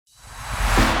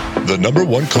the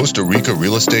 #1 Costa Rica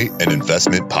real estate and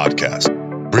investment podcast,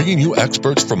 bringing you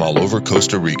experts from all over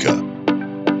Costa Rica.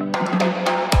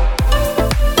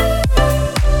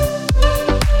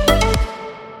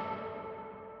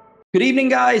 Good evening,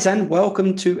 guys, and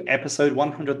welcome to episode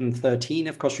 113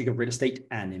 of Costa Rica Real Estate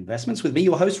and Investments with me,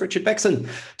 your host, Richard Bexon.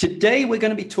 Today, we're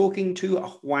going to be talking to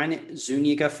Juan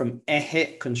Zuniga from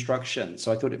Eje Construction. So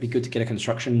I thought it'd be good to get a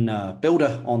construction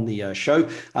builder on the show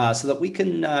so that we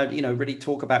can, really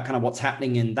talk about kind of what's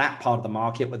happening in that part of the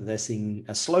market, whether they're seeing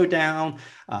a slowdown,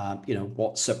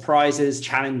 what surprises,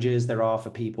 challenges there are for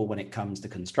people when it comes to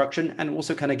construction, and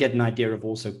also kind of get an idea of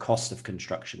also cost of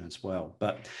construction as well.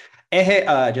 But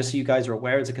Eje, just so you guys are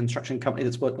aware, is a construction company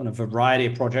that's worked on a variety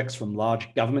of projects from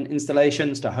large government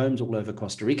installations to homes all over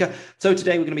Costa Rica. So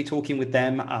today we're going to be talking with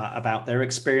them about their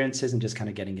experiences and just kind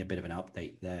of getting a bit of an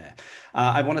update there.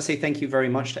 I want to say thank you very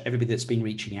much to everybody that's been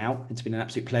reaching out. It's been an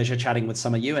absolute pleasure chatting with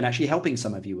some of you and actually helping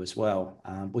some of you as well.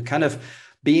 We're kind of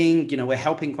we're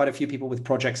helping quite a few people with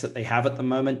projects that they have at the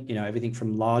moment, everything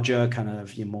from larger kind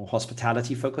of more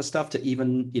hospitality focused stuff to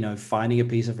even, finding a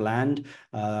piece of land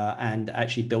and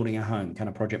actually building a home, kind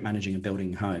of project managing and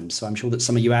building homes. So I'm sure that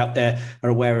some of you out there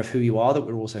are aware of who you are, that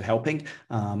we're also helping.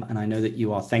 And I know that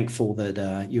you are thankful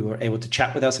that you were able to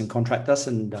chat with us and contract us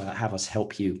and have us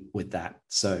help you with that.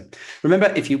 So remember,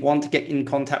 if you want to get in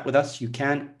contact with us, you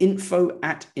can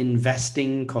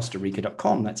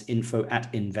info@investingcostarica.com. That's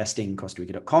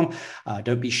info@investingcostarica.com.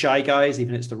 Don't be shy, guys,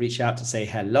 even if it's to reach out to say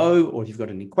hello, or if you've got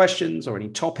any questions or any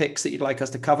topics that you'd like us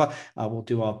to cover, we'll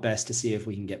do our best to see if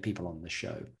we can get people on the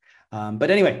show.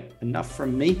 But anyway, enough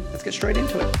from me. Let's get straight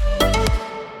into it.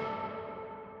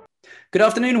 Good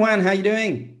afternoon, Juan. How are you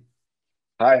doing?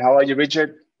 Hi, how are you,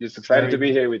 Richard? Just excited to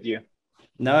be here with you.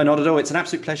 No, not at all. It's an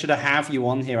absolute pleasure to have you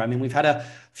on here. I mean, we've had a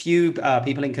few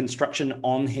people in construction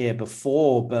on here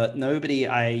before, but nobody,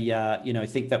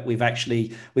 think that we've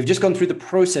just gone through the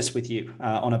process with you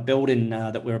on a building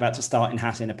that we're about to start in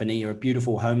Hacienda Pinilla, a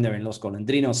beautiful home there in Los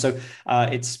Golondrinos. So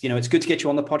it's good to get you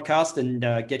on the podcast and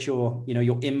get your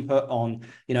input on,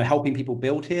 helping people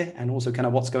build here and also kind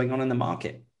of what's going on in the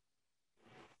market.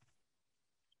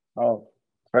 Oh,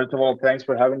 first of all, thanks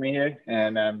for having me here.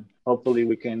 And hopefully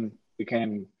we can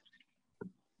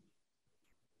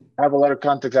have a lot of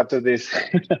context after this.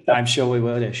 I'm sure we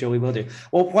will do.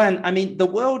 Well, Juan, I mean, the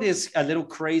world is a little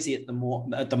crazy at the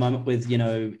moment with,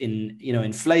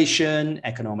 inflation,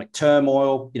 economic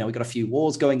turmoil. We've got a few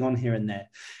wars going on here and there.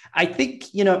 I think,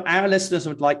 our listeners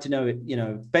would like to know,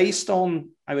 based on,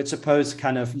 I would suppose,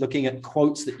 kind of looking at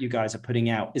quotes that you guys are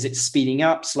putting out, is it speeding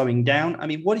up, slowing down? I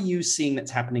mean, what are you seeing that's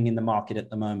happening in the market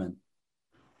at the moment?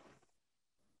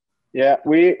 Yeah,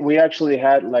 we actually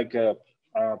had like a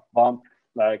bump,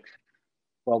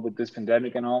 with this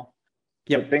pandemic and all.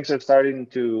 Yeah, things are starting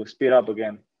to speed up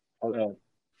again.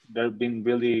 They've been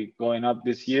really going up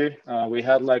this year. We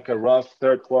had like a rough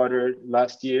third quarter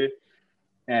last year,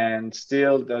 and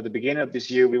still at the beginning of this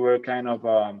year we were kind of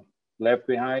left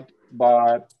behind.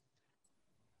 But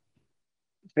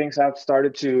things have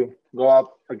started to go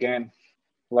up again,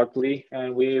 luckily,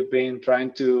 and we've been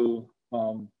trying to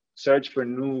search for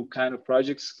new kind of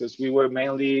projects because we were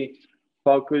mainly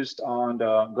focused on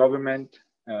the government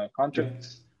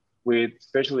contracts,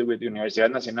 especially with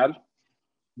Universidad Nacional.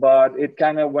 But it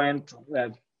kind of went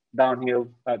downhill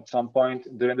at some point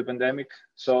during the pandemic.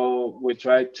 So we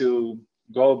tried to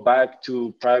go back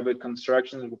to private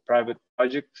construction with private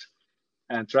projects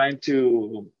and trying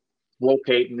to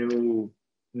locate new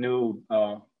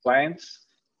clients.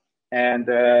 And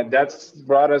that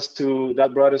brought us to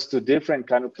different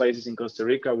kind of places in Costa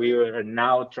Rica. We are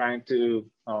now trying to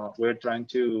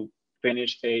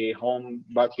finish a home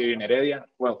back here in Heredia.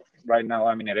 Well, right now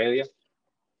I'm in Heredia,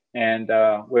 and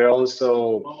we're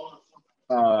also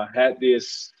had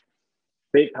this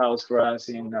big house for us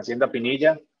in Hacienda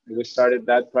Pinilla. We started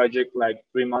that project like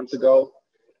 3 months ago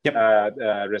at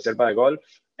Reserva de Golf,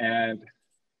 and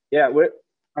yeah,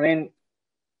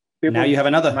 now you have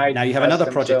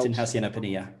another project in Hacienda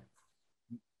Pinilla.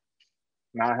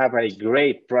 Now I have a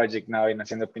great project now in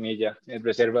Hacienda Pinilla at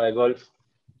Reserva de Golf,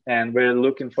 and we're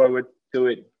looking forward to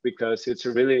it because it's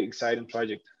a really exciting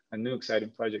project, a new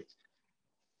exciting project.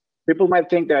 People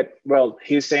might think that, well,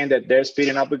 he's saying that they're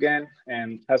speeding up again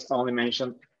and has only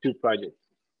mentioned 2 projects.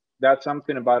 That's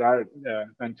something about our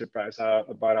enterprise,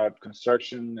 about our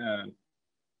construction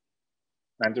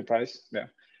enterprise. Yeah.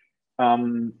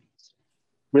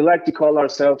 We like to call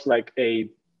ourselves like a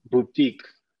boutique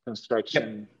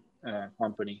construction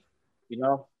company. We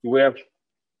are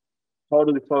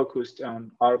totally focused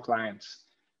on our clients.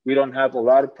 We don't have a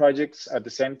lot of projects at the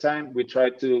same time. We try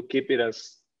to keep it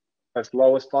as as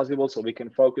low as possible so we can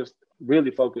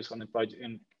really focus on the project,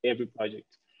 in every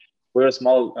project. We're a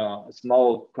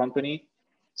small company,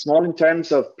 small in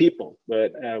terms of people,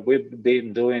 but we've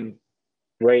been doing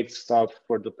great stuff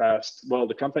for the past. Well,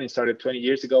 the company started 20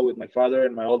 years ago with my father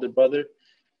and my older brother,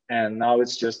 and now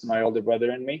it's just my older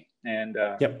brother and me. And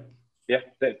Yep. yeah,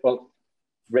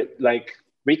 like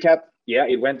recap, yeah,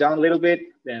 it went down a little bit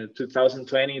in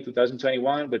 2020,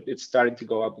 2021, but it's starting to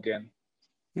go up again.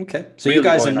 Okay. So Really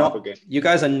you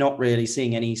guys are not really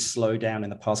seeing any slowdown in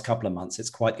the past couple of months. It's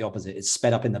quite the opposite. It's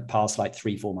sped up in the past like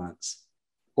 3-4 months.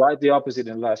 Quite the opposite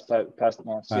in the past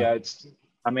months. Wow. Yeah,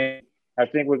 I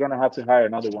think we're gonna have to hire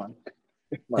another one.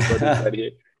 My brother said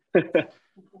here.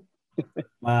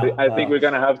 Wow. I think we're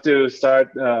gonna have to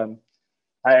start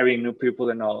hiring new people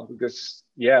and all, because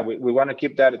yeah, we want to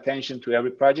keep that attention to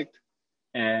every project,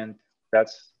 and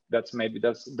that's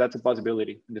a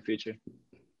possibility in the future.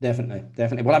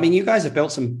 Definitely. Well, I mean, you guys have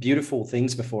built some beautiful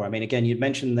things before. I mean, again, you'd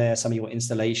mentioned there some of your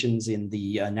installations in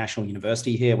the National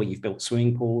University here, where you've built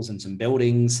swimming pools and some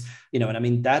buildings, and I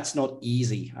mean, that's not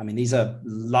easy. I mean, these are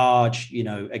large,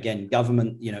 again,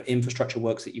 government, infrastructure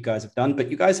works that you guys have done, but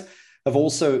you guys have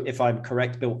also, if I'm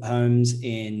correct, built homes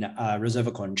in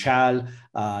Reserva Conchal.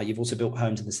 You've also built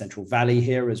homes in the Central Valley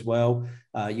here as well.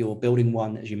 You're building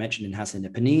one, as you mentioned, in Hacienda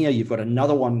Pinilla. You've got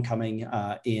another one coming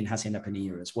in Hacienda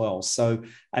Pinilla as well. So,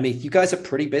 I mean, you guys are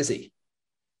pretty busy.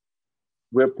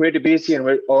 We're pretty busy, and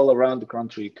we're all around the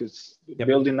country, because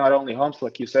building not only homes,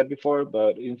 like you said before,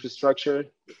 but infrastructure,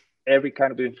 every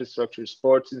kind of infrastructure,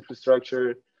 sports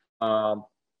infrastructure,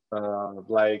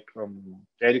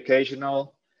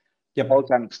 educational, all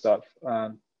kind of stuff.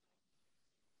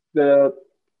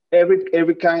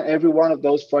 Every one of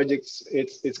those projects,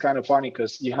 it's kind of funny,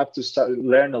 because you have to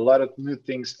learn a lot of new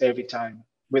things every time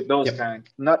with those kind.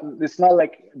 It's not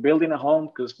like building a home,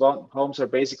 because homes are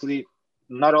basically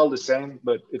not all the same,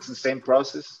 but it's the same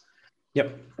process.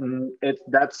 And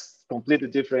that's completely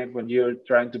different when you're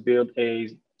trying to build a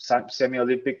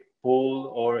semi-Olympic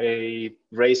pool or a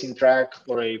racing track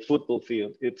or a football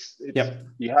field.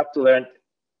 You have to learn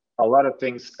a lot of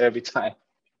things every time.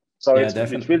 So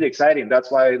it's really exciting.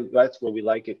 That's why we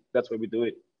like it. That's why we do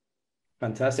it.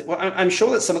 Fantastic. Well, I'm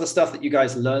sure that some of the stuff that you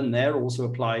guys learn there also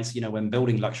applies, when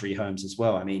building luxury homes as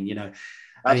well. I mean,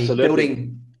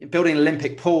 building an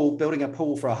Olympic pool, building a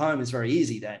pool for a home is very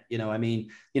easy then.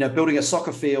 Building a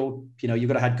soccer field, you've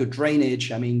got to have good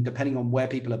drainage. I mean, depending on where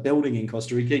people are building in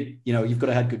Costa Rica, you've got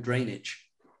to have good drainage.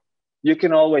 You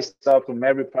can always start from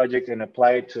every project and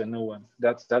apply it to a new one.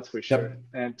 That's for sure.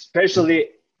 And especially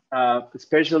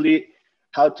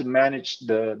how to manage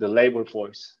the labor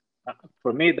force.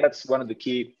 For me, that's one of the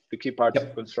key parts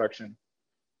of construction.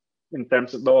 In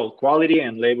terms of quality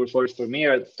and labor force, for me,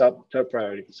 are top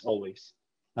priorities always.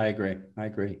 I agree.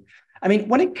 I mean,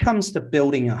 when it comes to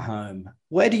building a home,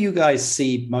 where do you guys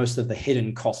see most of the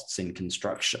hidden costs in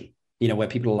construction? Where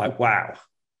people are like, wow.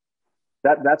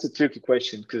 That's a tricky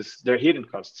question, because they're hidden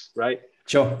costs, right?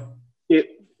 Sure. If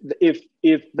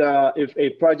a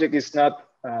project is not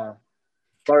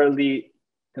thoroughly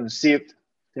conceived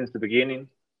since the beginning,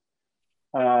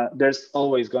 there's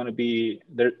always going to be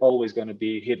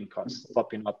hidden costs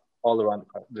popping up all around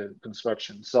the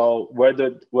construction. So where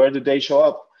do they show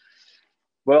up?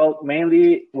 Well,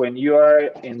 mainly when you are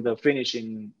in the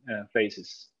finishing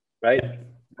phases, right?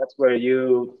 That's where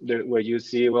you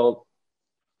see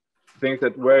things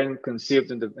that weren't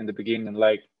conceived in the beginning,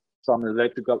 like some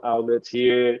electrical outlets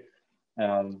here,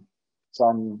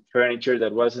 some furniture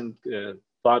that wasn't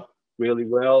thought really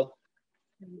well,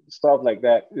 stuff like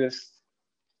that. Just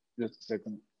a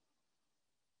second.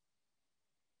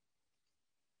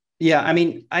 Yeah, I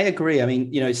mean, I agree. I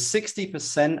mean,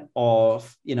 60%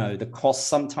 of, the costs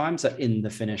sometimes are in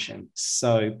the finishing.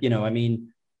 So, I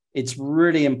mean, it's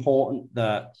really important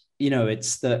that,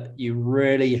 it's that you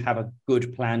really have a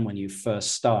good plan when you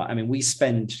first start. I mean, we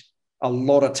spend a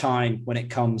lot of time when it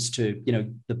comes to,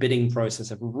 the bidding process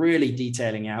of really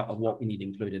detailing out of what we need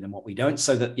included and what we don't,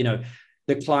 so that,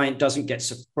 the client doesn't get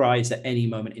surprised at any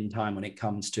moment in time when it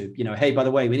comes to, hey, by the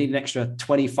way, we need an extra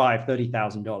 $25,000,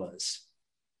 $30,000.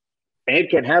 And it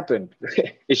can happen.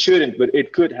 It shouldn't, but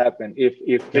it could happen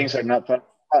if things are not thought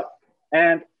out.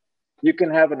 And you can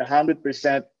have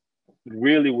 100%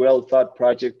 really well thought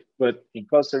project, but in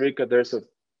Costa Rica, there's a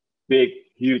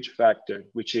huge factor,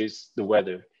 which is the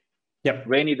weather.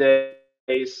 Rainy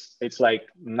days, it's like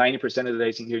 90% of the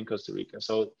days in here in Costa Rica.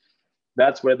 So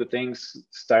that's where the things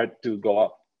start to go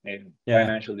up, and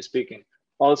financially speaking.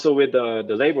 Also with the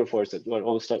labor force that we're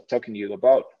always talking to you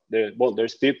about,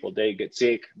 there's people, they get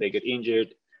sick, they get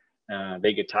injured,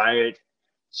 they get tired.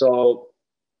 So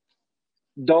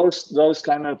those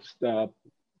kind of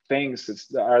things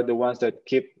are the ones that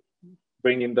keep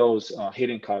bringing those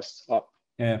hidden costs up.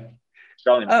 Yeah.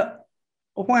 Showing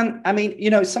Juan, I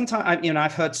mean, sometimes,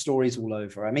 I've heard stories all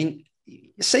over. I mean,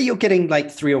 say you're getting like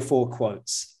 3 or 4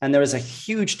 quotes and there is a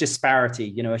huge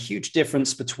disparity, a huge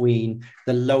difference between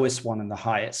the lowest one and the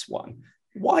highest one.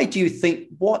 What do you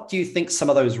think some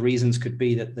of those reasons could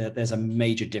be that there's a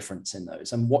major difference in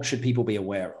those, and what should people be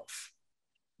aware of?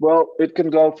 Well, it can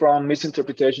go from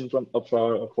misinterpretation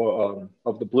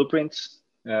of the blueprints,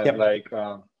 Yep. like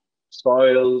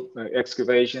soil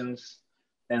excavations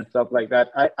and stuff like that.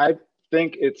 I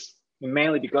think it's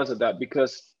mainly because of that,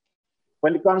 because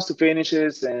when it comes to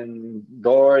finishes and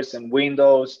doors and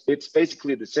windows, it's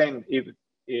basically the same.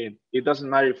 It doesn't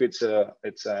matter if it's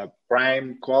a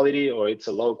prime quality or it's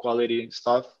a low quality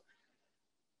stuff.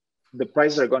 The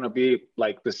prices are going to be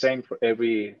like the same for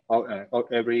every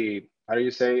how do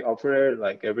you say offer,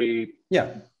 like every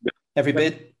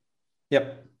bid.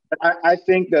 Yep. I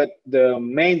think that the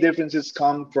main differences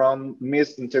come from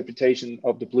misinterpretation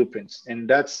of the blueprints, and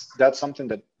that's something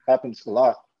that happens a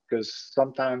lot, because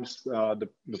sometimes the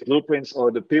blueprints or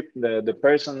the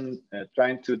person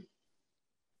trying to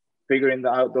figuring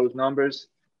out those numbers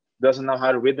doesn't know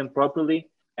how to read them properly,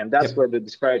 and that's where the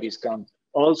disparities come.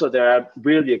 Also, there are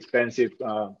really expensive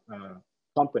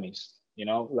companies.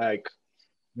 Like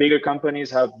bigger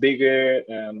companies have bigger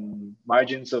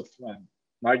margins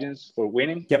for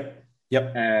winning.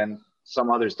 Yep. And some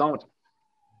others don't.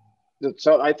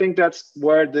 So I think that's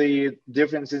where the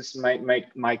differences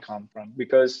might come from,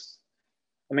 because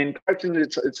I mean, actually,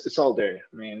 it's all there.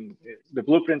 I mean, the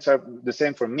blueprints are the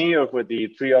same for me or for the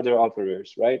 3 other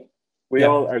offerers, right? We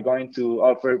all are going to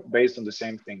offer based on the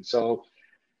same thing. So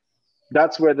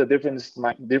that's where the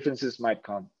differences might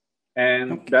come,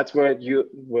 and that's where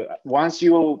once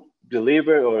you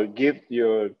deliver or give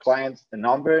your clients a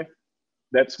number,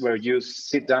 that's where you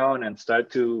sit down and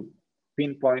start to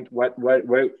pinpoint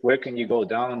where can you go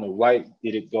down, or why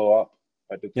did it go up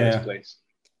at the first place.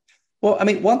 Well, I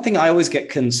mean, one thing I always get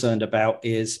concerned about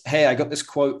is, hey, I got this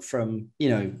quote from,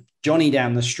 Johnny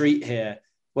down the street here,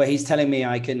 where he's telling me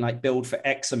I can like build for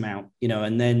X amount,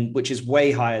 and then, which is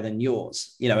way higher than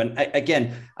yours, and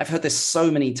again, I've heard this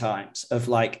so many times of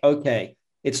like, okay,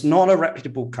 it's not a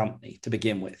reputable company to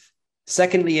begin with.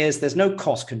 Secondly is there's no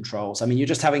cost controls. I mean, you're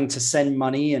just having to send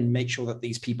money and make sure that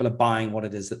these people are buying what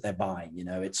it is that they're buying.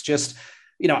 It's just,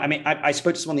 I mean, I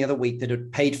spoke to someone the other week that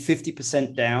had paid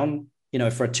 50% down,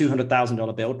 for a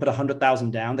 $200,000 build, put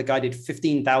 100,000 down. The guy did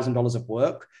 $15,000 of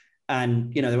work.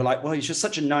 And, they were like, well, he's just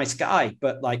such a nice guy,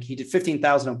 but like he did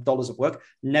 $15,000 of work,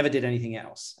 never did anything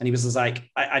else. And he was just like,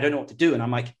 I don't know what to do. And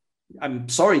I'm like, I'm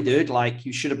sorry, dude. Like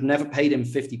you should have never paid him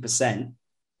 50%.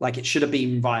 Like it should have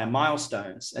been via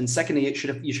milestones. And secondly, you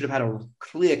should have had a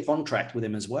clear contract with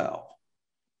him as well.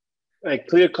 A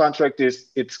clear contract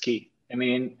it's key. I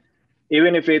mean,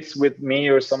 even if it's with me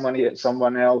or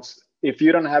someone else, if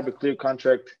you don't have a clear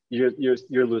contract, you're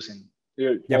losing.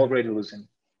 You're already losing.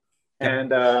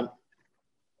 And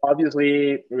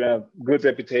obviously, good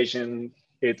reputation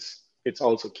it's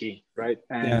also key, right?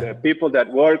 And people that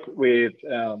work with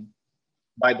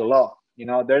by the law,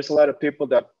 there's a lot of people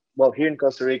that. Well, here in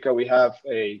Costa Rica, we have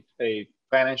a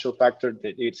financial factor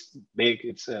that it's big.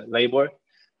 It's labor,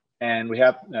 and we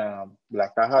have La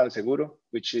Caja de Seguro,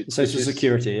 which is Social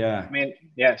Security. Yeah. I mean,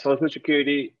 Social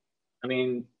Security. I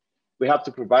mean, we have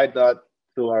to provide that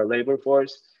to our labor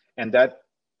force, and that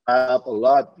adds up a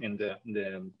lot in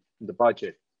the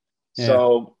budget. Yeah.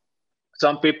 So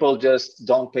some people just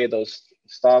don't pay those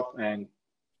stuff and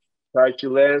charge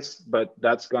you less, but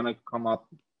that's gonna come up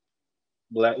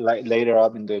later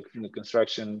up in the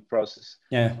construction process.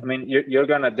 Yeah, I mean, you're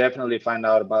gonna definitely find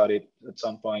out about it at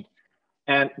some point.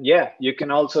 And you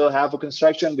can also have a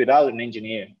construction without an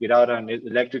engineer, without an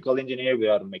electrical engineer,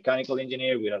 without a mechanical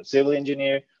engineer, without a civil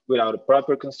engineer, without a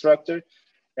proper constructor,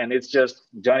 and it's just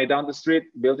Johnny down the street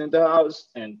building the house,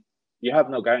 and you have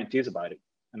no guarantees about it.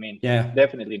 I mean,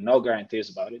 definitely no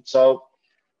guarantees about it. So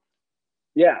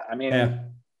I mean.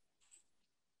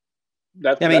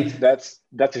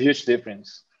 That's a huge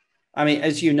difference. I mean,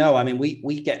 as you know, I mean,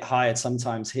 we get hired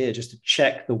sometimes here just to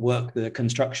check the work the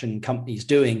construction company's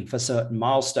doing for certain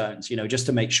milestones, just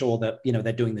to make sure that,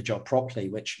 they're doing the job properly,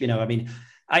 which, I mean,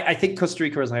 I think Costa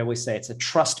Rica, as I always say, it's a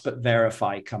trust but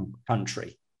verify country.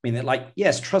 I mean, they're like,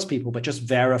 yes, trust people, but just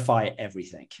verify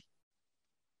everything.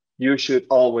 You should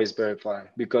always verify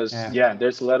because,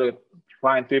 there's a lot of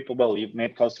fine people. Well, you've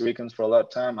met Costa Ricans for a lot of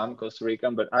time. I'm Costa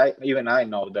Rican, but I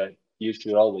know that you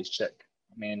should always check.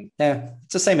 I mean,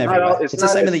 it's the same everywhere. It's the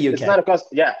same in the UK. It's not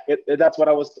a that's what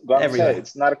I was going to say.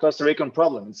 It's not a Costa Rican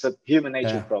problem. It's a human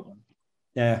nature problem.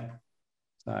 Yeah.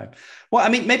 So, well, I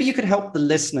mean, maybe you could help the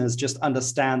listeners just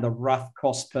understand the rough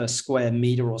cost per square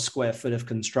meter or square foot of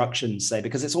construction, say,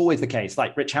 because it's always the case.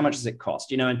 Like, Rich, how much does it cost?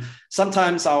 You know, and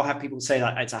sometimes I'll have people say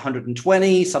that it's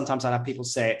 120. Sometimes I'll have people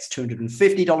say it's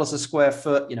 $250 a square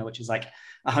foot, you know, which is like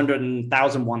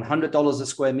 $100,100 a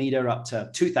square meter up to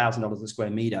 $2,000 a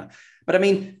square meter. But I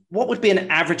mean, what would be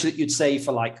an average that you'd say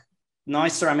for like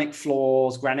nice ceramic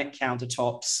floors, granite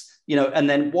countertops, you know, and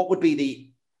then what would be the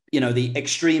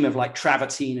extreme of like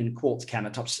travertine and quartz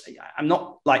countertops? I'm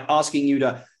not like asking you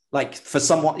to like for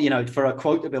someone, you know, for a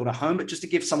quote to build a home, but just to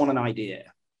give someone an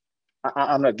idea.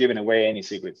 I'm not giving away any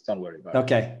secrets. Don't worry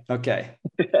about it. Okay.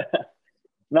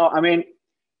 No, I mean,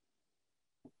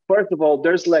 first of all,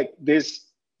 there's like this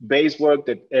base work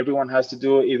that everyone has to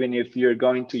do, even if you're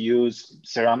going to use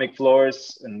ceramic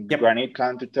floors and granite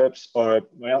countertops, or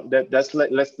well,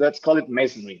 let's call it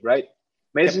masonry, right?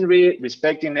 Masonry,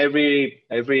 respecting every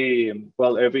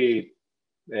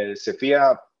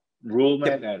Sophia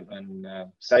rulement and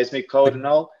seismic code and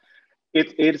all.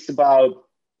 It's about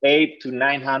 $800 to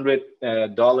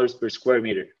 $900 per square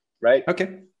meter, right?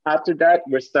 Okay. After that,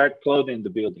 we start clothing the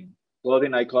building.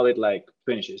 Clothing, I call it like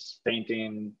finishes,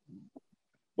 painting,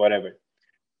 whatever.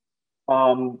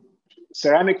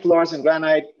 Ceramic floors and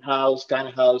granite house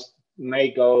may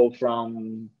go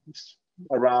from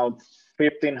around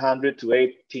 1,500 to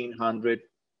 1,800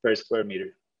 per square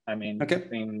meter. I mean,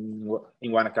 in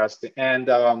Guanacaste. And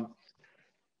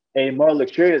a more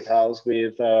luxurious house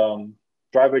with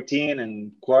travertine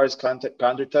and quartz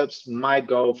countertops might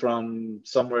go from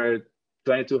somewhere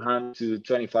 $2,200 to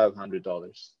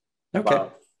 $2,500. Okay.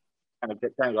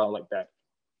 Kind of like that.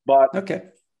 But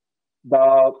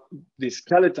the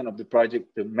skeleton of the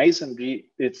project, the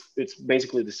masonry, it's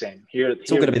basically the same.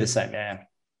 It's all going to be the same, yeah.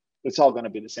 It's all going to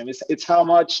be the same. It's how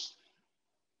much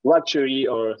luxury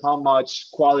or how much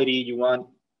quality you want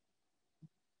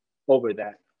over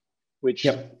that, which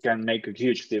can make a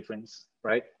huge difference,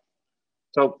 right?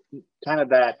 So kind of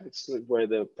that's where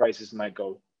the prices might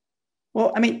go.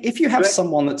 Well, I mean, if you have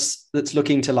someone that's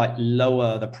looking to like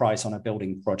lower the price on a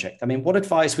building project, I mean, what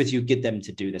advice would you give them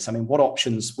to do this? I mean, what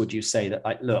options would you say that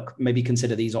like, look, maybe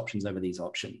consider these options over these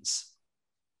options?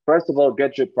 First of all,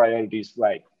 get your priorities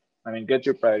right. I mean, get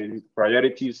your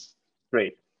priorities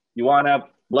straight. You want a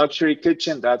luxury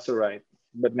kitchen, that's all right.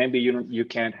 But maybe you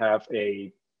can't have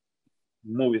a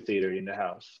movie theater in the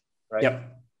house, right?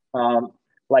 Yep.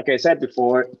 Like I said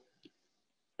before,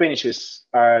 finishes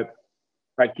are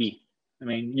key. I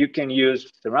mean, you can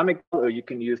use ceramic, or you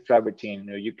can use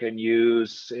travertine, or you can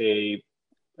use a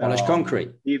polished concrete.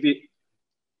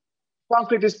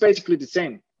 Concrete is basically the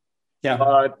same. Yeah.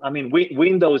 But I mean,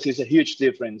 windows is a huge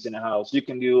difference in a house. You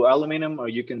can do aluminum or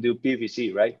you can do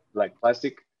PVC, right? Like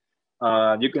plastic.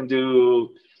 You can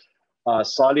do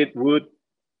solid wood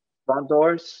front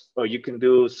doors, or you can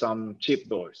do some cheap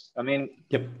doors. I mean,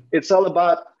 it's all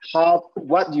about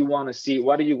what you want to see,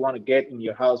 what do you want to get in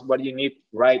your house, what do you need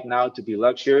right now to be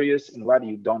luxurious, and what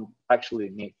you don't actually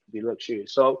need to be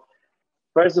luxurious. So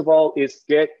first of all, is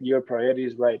get your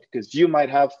priorities right, because you might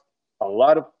have a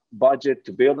lot of budget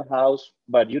to build a house,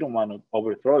 but you don't want to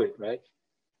overthrow it, right?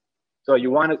 So you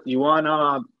want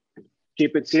to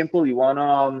keep it simple. You want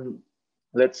to,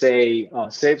 let's say,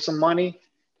 save some money.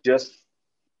 Just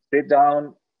sit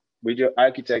down with your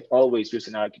architect. Always use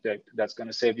an architect. That's going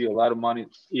to save you a lot of money,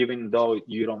 even though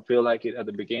you don't feel like it at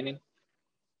the beginning.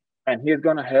 And he's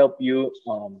going to help you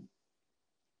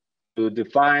to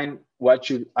define what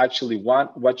you actually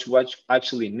want, what you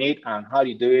actually need, and how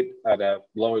you do it at a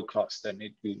lower cost than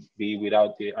it would be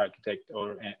without the architect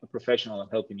or a professional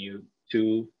helping you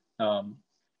to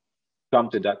come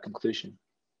to that conclusion.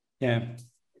 Yeah.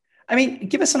 I mean,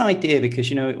 give us an idea, because,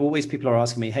 you know, always people are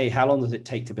asking me, hey, how long does it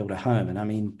take to build a home? And I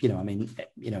mean,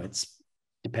 it's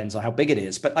depends on how big it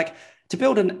is, but like to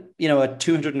build a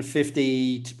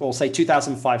 250 or say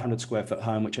 2,500 square foot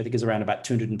home, which I think is around about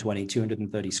 220,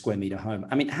 230 square meter home.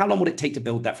 I mean, how long would it take to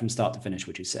build that from start to finish,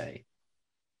 would you say?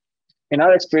 In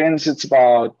our experience, it's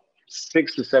about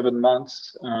 6 to 7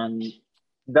 months.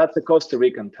 That's the Costa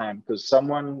Rican time, because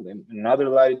someone in another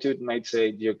latitude might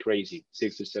say you're crazy,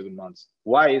 6 to 7 months.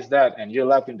 Why is that? And you're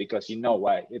laughing because you know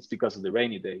why. It's because of the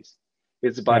rainy days.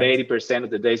 It's about 80% of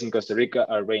the days in Costa Rica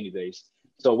are rainy days.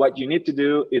 So what you need to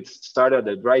do is start at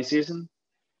the dry season,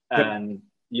 and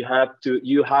you have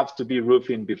to be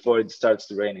roofing before it starts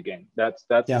to rain again. That's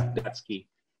key.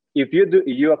 If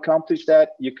you accomplish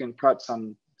that, you can cut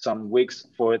some weeks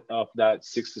of that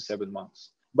 6 to 7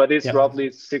 months. But it's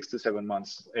roughly 6 to 7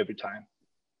 months every time.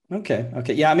 Okay.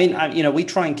 Okay. Yeah. I mean, we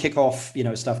try and kick off,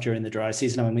 stuff during the dry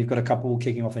season. I mean, we've got a couple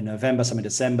kicking off in November, some in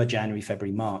December, January,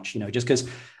 February, March, just because,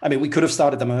 we could have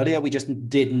started them earlier. We just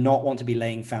did not want to be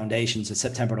laying foundations in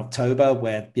September and October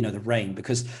where, the rain,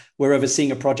 because we're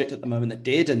overseeing a project at the moment that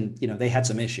did, and, they had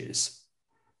some issues.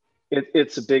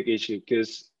 It's a big issue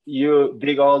because you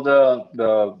dig all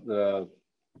the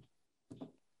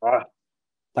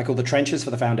like all the trenches for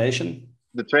the foundation.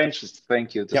 The trenches,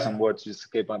 thank you. Yep. Some words just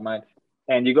escaped my mind.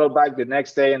 And you go back the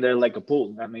next day and they're like a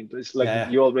pool. I mean, it's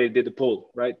like you already did the pool,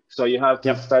 right? So you have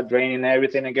to start draining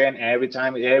everything again every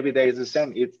time. Every day is the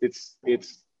same.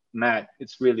 It's mad.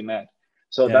 It's really mad.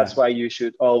 So that's why you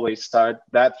should always start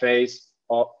that phase,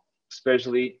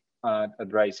 especially a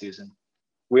dry season.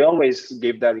 We always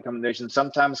give that recommendation.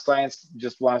 Sometimes clients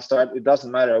just want to start. It doesn't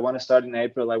matter. I want to start in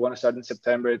April. I want to start in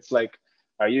September. It's like,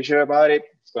 are you sure about it?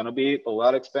 It's going to be a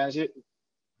lot expensive.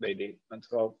 They did. And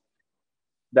so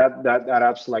that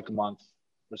adds like a month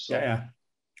or so. Yeah.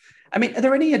 I mean, are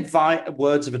there any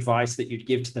words of advice that you'd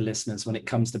give to the listeners when it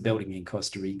comes to building in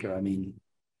Costa Rica? I mean,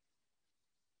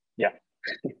 yeah,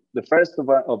 the first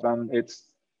of them, it's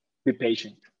be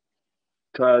patient,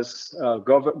 because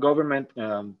government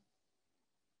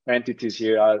entities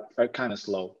here are kind of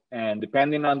slow, and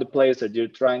depending on the place that you're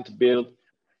trying to build,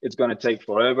 it's going to take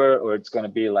forever, or it's going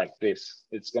to be like this.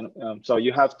 It's going to so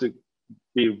you have to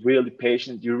be really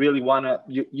patient. You really want to,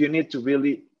 you need to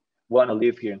really want to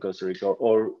live here in Costa Rica,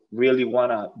 or really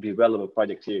want to develop a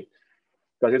project here,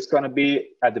 because it's going to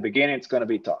be, at the beginning, it's going to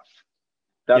be tough.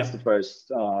 That's the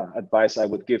first advice I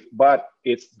would give, but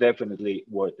it's definitely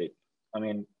worth it. I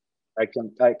mean,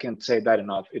 I can't say that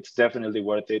enough. It's definitely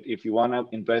worth it. If you want to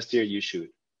invest here, you should.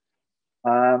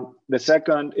 The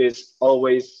second is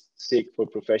always seek for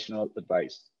professional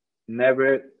advice.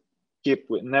 Never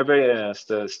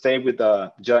stay with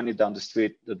the Johnny down the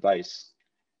street advice.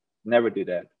 Never do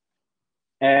that.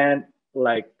 And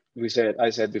like I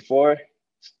said before,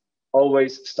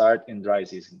 always start in dry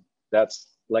season. That's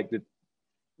like the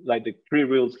three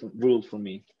rule for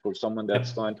me, for someone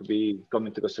that's going to be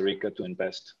coming to Costa Rica to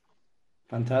invest.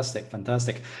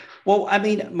 Fantastic. Well, I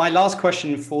mean, my last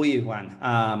question for you,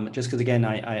 Juan, just because again,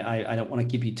 I don't want to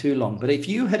keep you too long, but if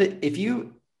you had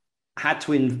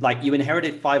to you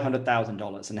inherited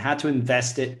 $500,000 and had to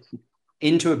invest it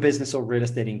into a business or real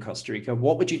estate in Costa Rica,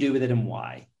 what would you do with it and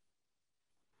why?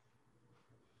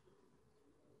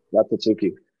 That's a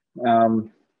tricky.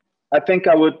 I think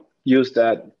I would use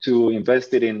that to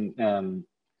invest it in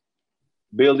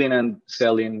building and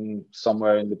selling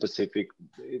somewhere in the Pacific.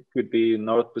 It could be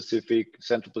North Pacific,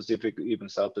 Central Pacific, even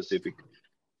South Pacific.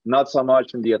 Not so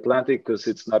much in the Atlantic because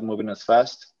it's not moving as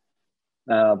fast.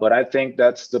 But I think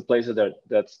that's the places that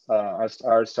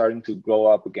are starting to grow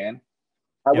up again.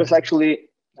 I was actually,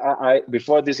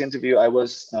 before this interview, I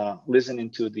was listening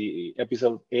to the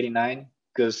episode 89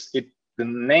 because the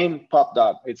name popped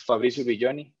up. It's Fabricio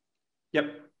Villoni.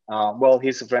 Yep. Well,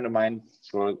 he's a friend of mine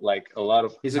for like a lot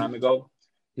of time ago.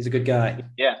 He's a good guy.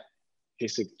 Yeah,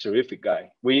 he's a terrific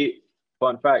guy.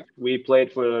 Fun fact, we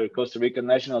played for Costa Rica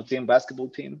national team basketball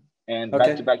team and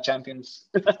back-to-back champions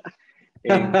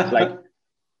in like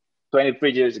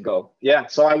 23 years ago. Yeah,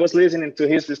 so I was listening to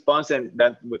his response, and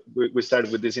that we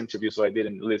started with this interview, so I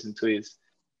didn't listen to his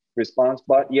response.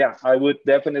 But yeah, I would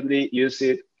definitely use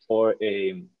it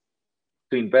to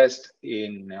invest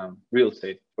in real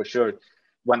estate for sure.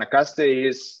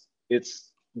 Guanacaste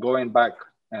it's going back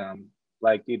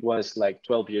like it was like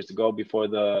 12 years ago before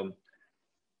the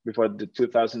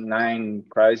 2009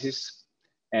 crisis,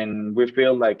 and we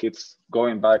feel like it's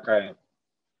going back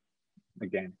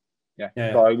again. Yeah.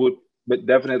 So I would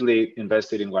definitely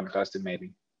invest it in Guanacaste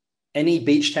maybe. Any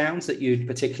beach towns that you'd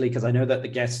particularly, because I know that the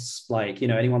guests, like,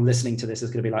 anyone listening to this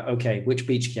is going to be like, okay, which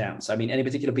beach towns? I mean, any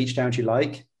particular beach towns you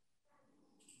like?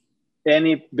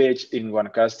 Any beach in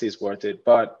Guanacaste is worth it,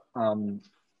 but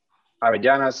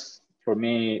Avellanas, for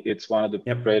me, it's one of the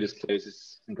greatest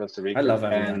places in Costa Rica. I love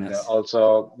Avellanas. And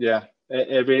also,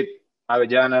 every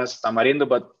Avellanas, Tamarindo,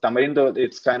 but Tamarindo,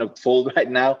 it's kind of full right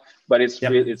now, but it's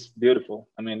beautiful.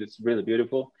 I mean, it's really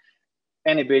beautiful.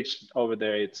 Any beach over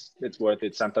there, it's worth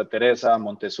it. Santa Teresa,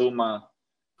 Montezuma,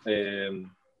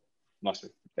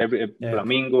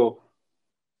 Flamingo,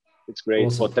 it's great.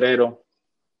 Awesome. Potrero.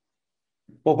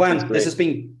 Well, Juan, this has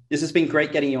been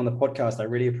great getting you on the podcast. I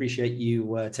really appreciate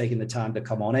you taking the time to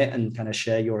come on it and kind of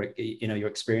share your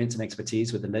experience and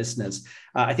expertise with the listeners.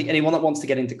 I think anyone that wants to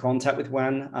get into contact with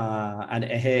Juan and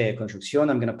Eje Construcción,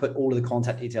 I'm going to put all of the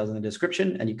contact details in the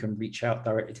description, and you can reach out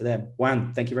directly to them.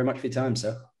 Juan, thank you very much for your time,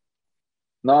 sir.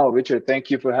 No, Richard, thank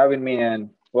you for having me.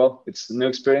 And well, it's a new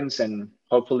experience, and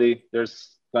hopefully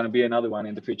there's going to be another one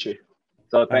in the future.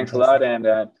 So thanks a lot, and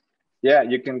yeah,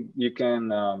 you can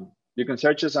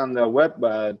search us on the web,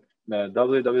 but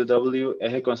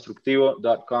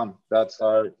www.ejeconstructivo.com. That's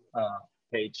our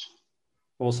page.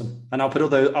 Awesome. And I'll put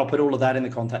all of that in the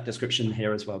contact description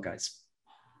here as well, guys.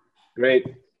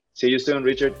 Great. See you soon,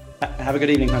 Richard. Have a good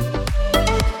evening, man.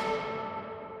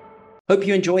 Hope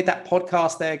you enjoyed that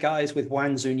podcast there, guys, with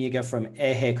Juan Zuniga from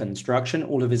Eje Construction.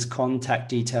 All of his contact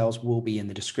details will be in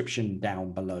the description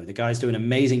down below. The guys do an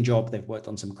amazing job. They've worked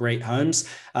on some great homes,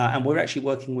 and we're actually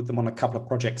working with them on a couple of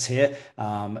projects here.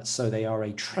 So they are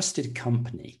a trusted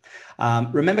company.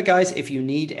 Remember, guys, if you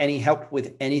need any help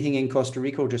with anything in Costa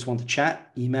Rica or just want to chat,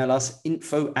 email us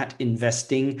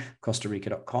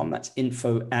info@investingcostarica.com. That's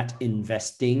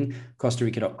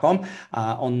info@investingcostarica.com.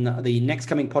 On the next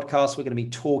coming podcast, we're going to be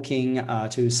talking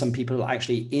to some people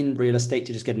actually in real estate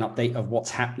to just get an update of what's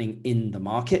happening in the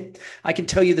market. I can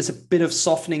tell you there's a bit of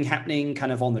softening happening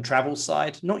kind of on the travel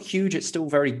side. Not huge, it's still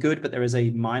very good, but there is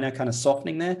a minor kind of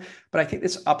softening there. But I think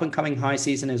this up and coming high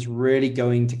season is really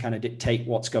going to kind of dictate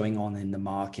what's going on in the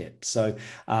market. So,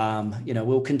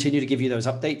 we'll continue to give you those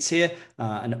updates here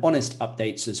and honest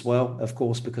updates as well, of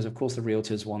course, because of course the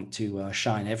realtors want to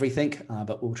shine everything,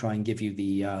 but we'll try and give you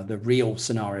the real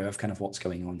scenario of kind of what's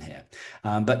going on here.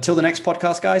 But till the next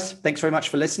podcast, guys, thanks very much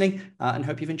for listening and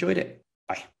hope you've enjoyed it.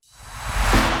 Bye.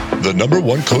 The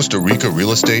 #1 Costa Rica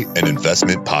real estate and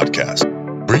investment podcast,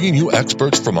 bringing you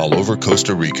experts from all over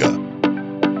Costa Rica.